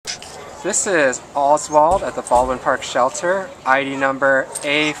This is Oswald at the Baldwin Park Shelter, ID number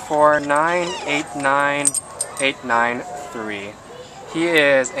A4989893. He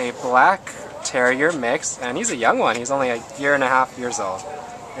is a black Terrier mix, and he's a young one. He's only 1.5 years old.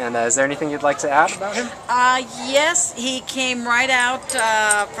 And is there anything you'd like to add about him? Yes, he came right out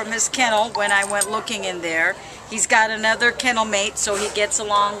from his kennel when I went looking in there. He's got another kennel mate, so he gets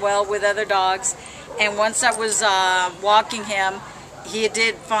along well with other dogs. And once I was walking him, he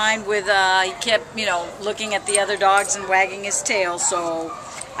did fine with, he kept, looking at the other dogs and wagging his tail. So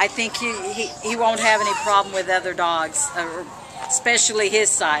I think he won't have any problem with other dogs, especially his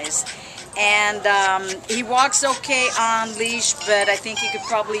size. And he walks okay on leash, but I think he could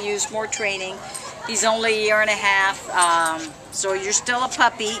probably use more training. He's only 1.5 years, so you're still a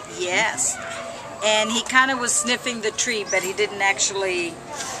puppy, yes. And he kind of was sniffing the tree, but he didn't actually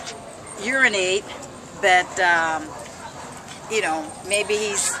urinate. But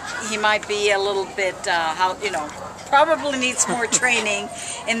maybe he might be a little bit, probably needs more training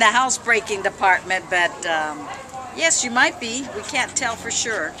in the housebreaking department. But yes, you might be. We can't tell for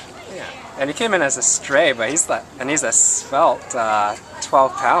sure. Yeah, and he came in as a stray, but he's a svelte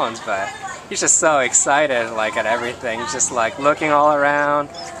 12 pounds, but he's just so excited at everything. He's just looking all around,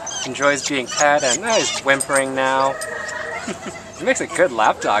 enjoys being pet, and he's whimpering now. He makes a good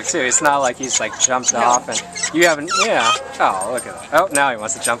lap dog too. It's not like he's jumped off and you haven't, yeah. Oh, look at that. Oh, now he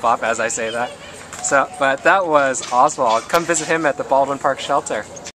wants to jump off as I say that. So, but that was Oswald. Come visit him at the Baldwin Park Shelter.